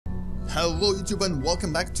Hello YouTube and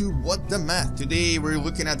welcome back to What the Math. Today we're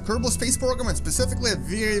looking at Kerbal Space Program and specifically a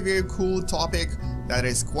very cool topic that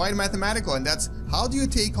is quite mathematical, and that's how do you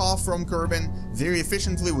take off from Kerbin very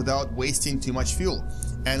efficiently without wasting too much fuel.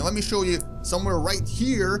 And let me show you somewhere right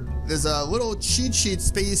here. There's a little cheat sheet,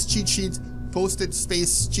 space cheat sheet, posted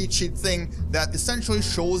space cheat sheet thing that essentially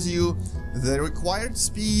shows you the required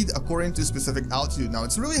speed according to specific altitude. Now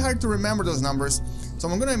it's really hard to remember those numbers, so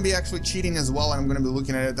I'm going to be actually cheating as well, and I'm going to be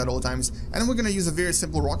looking at it at all times, and we're going to use a very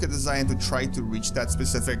simple rocket design to try to reach that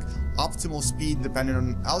specific optimal speed depending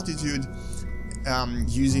on altitude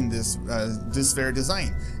using this very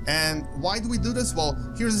design. And why do we do this? Well,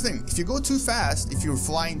 here's the thing: if you go too fast, if you're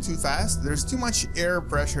flying too fast, there's too much air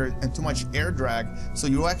pressure and too much air drag, so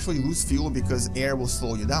you'll actually lose fuel because air will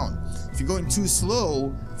slow you down. If you're going too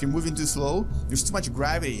slow, if you're moving too slow, there's too much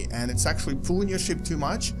gravity and it's actually pulling your ship too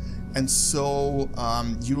much, and so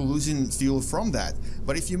you're losing fuel from that.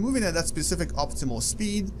 But if you're moving at that specific optimal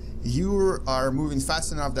speed, you are moving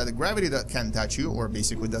fast enough that the gravity that can touch you, or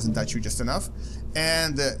basically doesn't touch you just enough,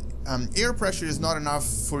 and air pressure is not enough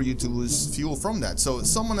for you to lose fuel from that. So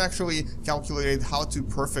someone actually calculated how to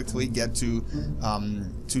perfectly get to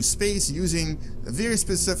space using very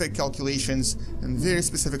specific calculations and very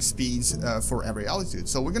specific speeds for every altitude.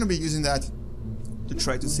 So we're going to be using that to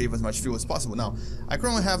try to save as much fuel as possible. Now, I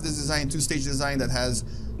currently have this design, two-stage design, that has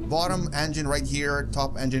bottom engine right here,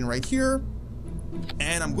 top engine right here,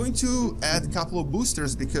 and I'm going to add a couple of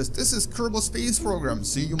boosters because this is Kerbal Space Program,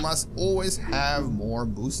 so you must always have more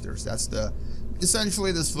boosters. That's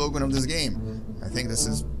essentially the slogan of this game. I think this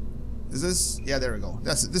is yeah, there we go.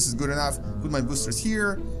 This is good enough. Put my boosters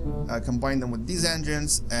here, combine them with these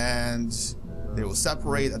engines, and they will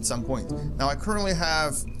separate at some point. Now I currently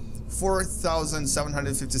have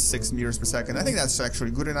 4,756 meters per second. I think that's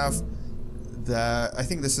actually good enough. I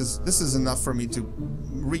think this is enough for me to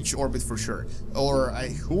reach orbit for sure, or I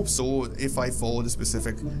hope so if I follow the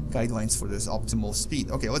specific guidelines for this optimal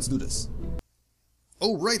speed. Okay, let's do this.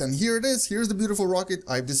 Oh right, and here it is. Here's the beautiful rocket.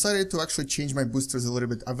 I've decided to actually change my boosters a little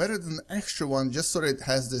bit. I've added an extra one just so that it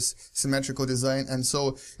has this symmetrical design, and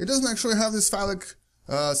so it doesn't actually have this phallic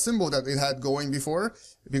symbol that it had going before,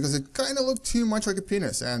 because it kind of looked too much like a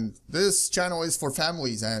penis, and this channel is for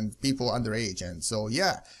families and people underage, and so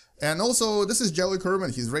yeah. And also, this is Jelly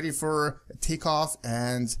Kerbin. He's ready for takeoff,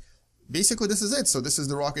 and basically this is it. So this is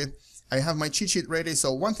the rocket. I have my cheat sheet ready.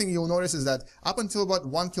 So one thing you'll notice is that up until about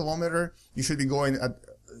 1 kilometer, you should be going at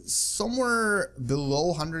somewhere below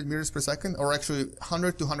 100 meters per second, or actually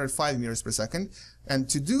 100 to 105 meters per second. And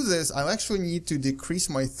to do this, I'll actually need to decrease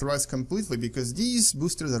my thrust completely, because these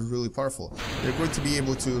boosters are really powerful. They're going to be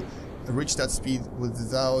able to reach that speed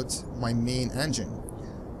without my main engine.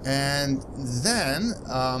 And then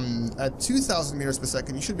at 2,000 meters per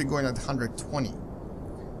second, you should be going at 120.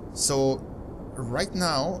 So right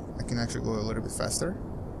now, I can actually go a little bit faster.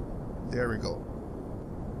 There we go.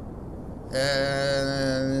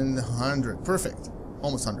 And 100, perfect.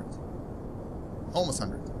 Almost 100. Almost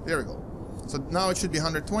 100. There we go. So now it should be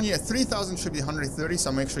 120. At 3,000 should be 130. So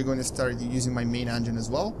I'm actually going to start using my main engine as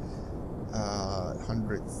well.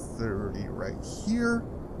 130 right here.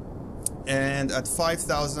 And at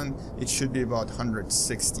 5,000 it should be about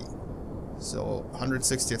 160. So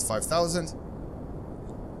 160 at 5,000.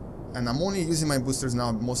 And I'm only using my boosters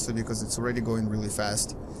now mostly because it's already going really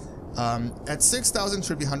fast. At 6,000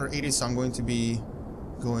 should be 180, so I'm going to be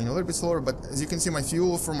going a little bit slower, but as you can see, my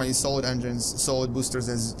fuel for my solid engines, solid boosters,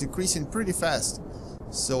 is decreasing pretty fast,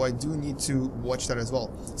 so I do need to watch that as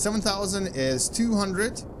well. 7,000 is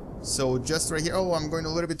 200, so just right here. Oh, I'm going a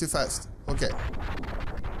little bit too fast. Okay,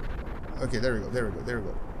 there we go.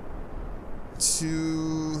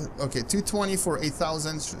 220 for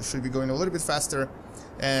 8,000, should be going a little bit faster,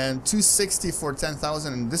 and 260 for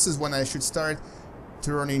 10,000, and this is when I should start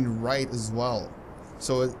turning right as well.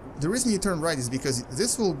 So the reason you turn right is because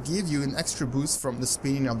this will give you an extra boost from the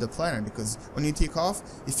spinning of the planet, because when you take off,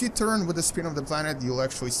 if you turn with the spin of the planet, you'll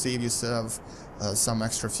actually save yourself some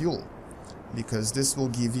extra fuel, because this will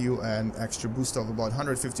give you an extra boost of about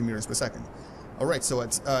 150 meters per second. Alright, so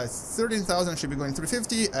at 13,000 should be going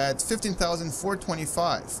 350, at 15,000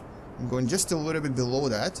 425. I'm going just a little bit below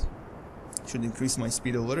that. Should increase my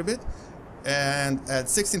speed a little bit. And at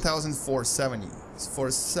 16,000 470.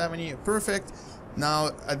 470, perfect. Now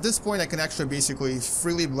at this point I can actually basically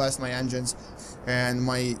freely blast my engines, and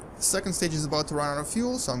my second stage is about to run out of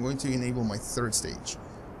fuel, so I'm going to enable my third stage.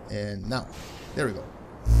 And now, there we go.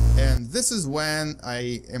 And this is when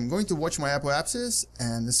I am going to watch my Apoapsis,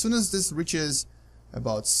 and as soon as this reaches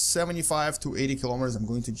about 75 to 80 kilometers, I'm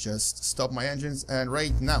going to just stop my engines. And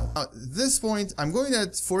right now, at this point, I'm going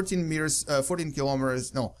at 14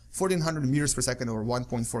 kilometers, no, 1400 meters per second, or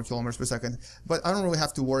 1.4 kilometers per second. But I don't really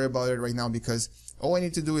have to worry about it right now, because all I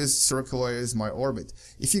need to do is circularize my orbit.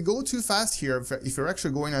 If you go too fast here, if you're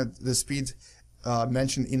actually going at the speed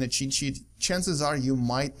mentioned in a cheat sheet, chances are you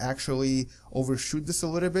might actually overshoot this a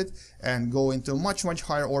little bit and go into a much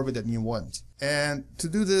higher orbit than you want. And to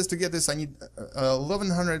do this, to get this, I need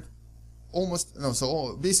 1100,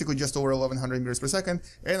 basically just over 1100 meters per second,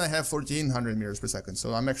 and I have 1400 meters per second,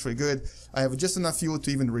 so I'm actually good. I have just enough fuel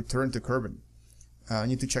to even return to Kerbin. I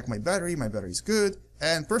need to check my battery's good,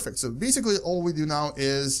 and perfect. So basically all we do now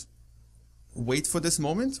is wait for this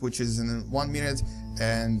moment, which is in 1 minute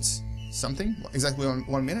and something, exactly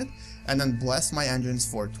 1 minute, and then blast my engines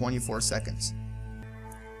for 24 seconds.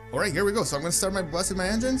 Alright, here we go. So I'm going to start blasting my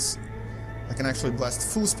engines. I can actually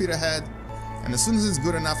blast full speed ahead, and as soon as it's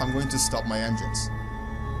good enough, I'm going to stop my engines.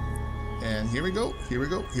 And here we go, here we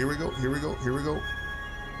go, here we go, here we go, here we go.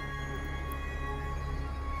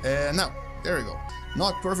 And now, there we go.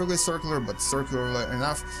 Not perfectly circular, but circular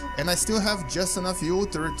enough, and I still have just enough fuel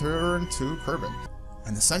to return to Kerbin.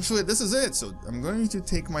 And essentially this is it. So I'm going to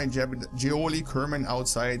take my Geoli Kerman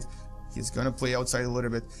outside. He's gonna play outside a little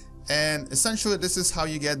bit, and essentially this is how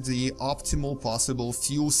you get the optimal possible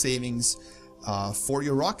fuel savings for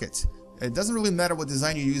your rocket. It doesn't really matter what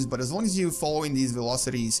design you use, but as long as you're following these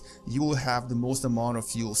velocities, you will have the most amount of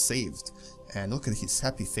fuel saved. And look at his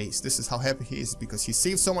happy face. This is how happy he is, because he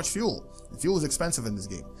saved so much fuel. Fuel is expensive in this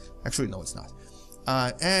game. Actually, no, it's not.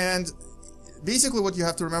 And basically what you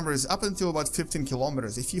have to remember is up until about 15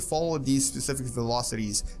 kilometers, if you follow these specific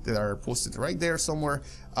velocities that are posted right there somewhere,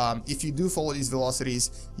 if you do follow these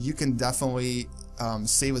velocities, you can definitely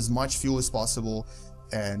save as much fuel as possible,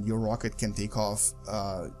 and your rocket can take off,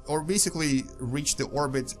 or basically reach the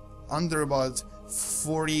orbit under about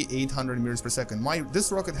 4,800 meters per second.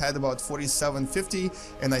 This rocket had about 4,750,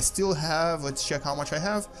 and I still have, let's check how much I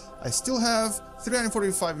have. I still have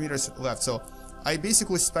 345 meters left, so I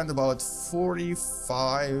basically spent about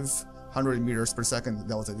 4,500 meters per second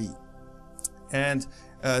delta V. And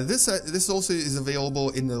this also is available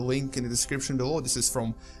in the link in the description below. This is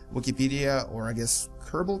from Wikipedia, or I guess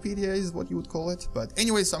Kerbalpedia is what you would call it. But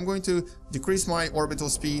anyway, so I'm going to decrease my orbital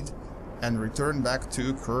speed and return back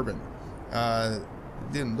to Kerbin.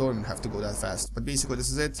 Don't even have to go that fast, but basically this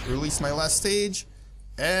is it. Release my last stage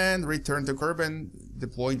and return to Kerbin.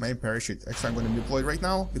 Deploy my parachute. Actually, I'm going to deploy it right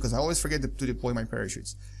now, because I always forget to deploy my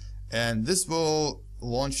parachutes. And this will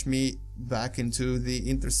launch me back into the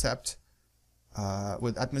intercept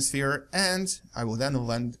with atmosphere, and I will then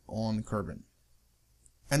land on Kerbin.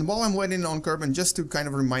 And while I'm landing on Kerbin, just to kind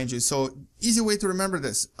of remind you, so easy way to remember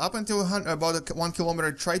this: up until about 1 kilometer,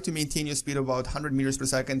 try to maintain your speed of about 100 meters per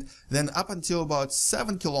second. Then up until about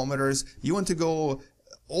 7 kilometers, you want to go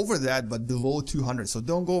over that, but below 200. So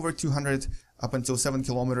don't go over 200 up until 7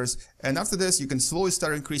 kilometers. And after this, you can slowly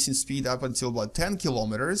start increasing speed up until about 10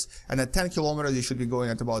 kilometers. And at 10 kilometers, you should be going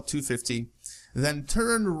at about 250. Then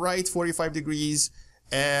turn right 45 degrees,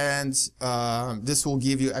 and this will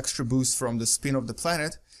give you extra boost from the spin of the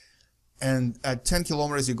planet. And at 10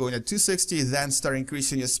 kilometers, you're going at 260, then start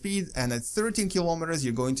increasing your speed. And at 13 kilometers,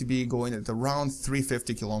 you're going to be going at around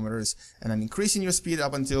 350 kilometers. And then increasing your speed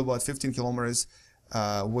up until about 15 kilometers,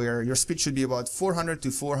 where your speed should be about 400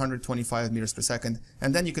 to 425 meters per second.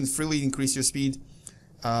 And then you can freely increase your speed.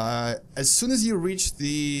 As soon as you reach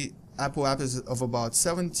the Apoapsis of about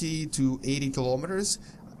 70 to 80 kilometers,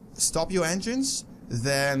 stop your engines,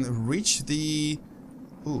 then reach the...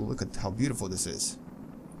 Ooh, look at how beautiful this is.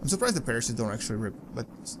 I'm surprised the parachutes don't actually rip, but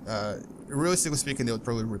realistically speaking, they would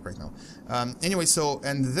probably rip right now. Anyway, so,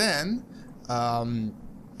 and then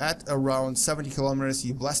at around 70 kilometers,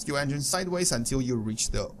 you blast your engine sideways until you reach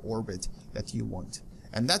the orbit that you want.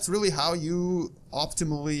 And that's really how you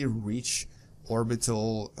optimally reach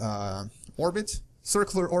orbital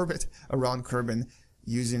circular orbit around Kerbin,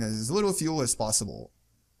 using as little fuel as possible.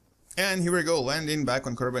 And here we go, landing back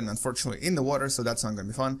on Kerbin, unfortunately in the water, so that's not gonna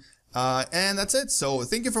be fun. And that's it. So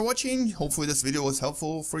thank you for watching. Hopefully this video was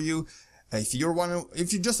helpful for you. If you're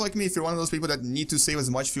just like me, if you're one of those people that need to save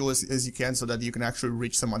as much fuel as you can so that you can actually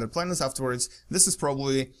reach some other planets afterwards, this is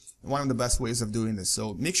probably one of the best ways of doing this.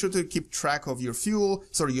 So make sure to keep track of your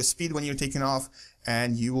your speed when you're taking off,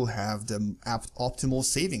 and you will have the optimal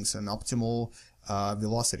savings and optimal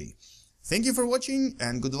velocity. Thank you for watching,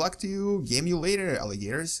 and good luck to you. Game you later,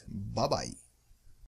 alligators. Bye bye.